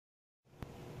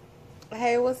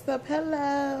Hey, what's up?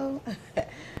 Hello.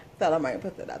 Thought I might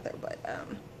put that out there, but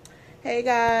hey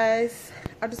guys,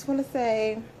 I just want to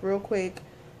say real quick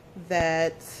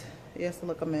that yes, I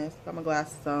look a mess. Got my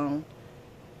glasses on.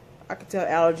 I can tell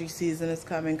allergy season is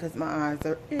coming because my eyes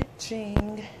are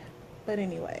itching. But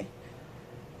anyway,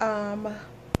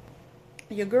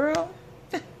 your girl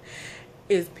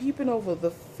is peeping over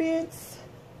the fence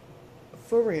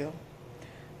for real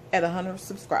at 100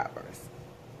 subscribers.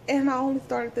 And I only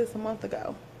started this a month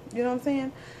ago. You know what I'm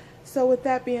saying? So with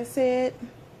that being said,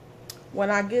 when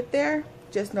I get there,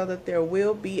 just know that there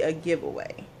will be a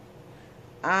giveaway.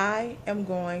 I am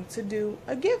going to do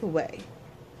a giveaway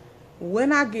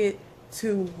when I get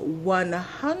to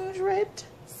 100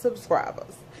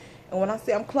 subscribers. And when I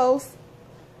say I'm close,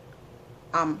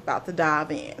 I'm about to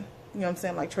dive in. You know what I'm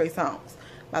saying? Like Trey Songz.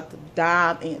 About to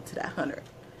dive into that 100.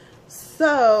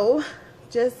 So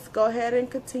just go ahead and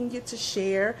continue to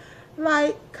share,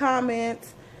 like,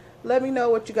 comment. Let me know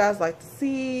what you guys like to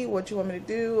see, what you want me to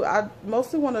do. I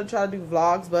mostly want to try to do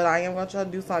vlogs, but I am going to try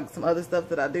to do some other stuff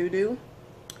that I do.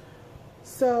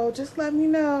 So just let me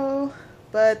know.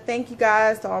 But thank you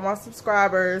guys to all my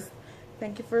subscribers.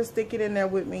 Thank you for sticking in there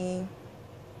with me.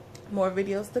 More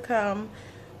videos to come.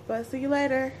 But see you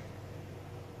later.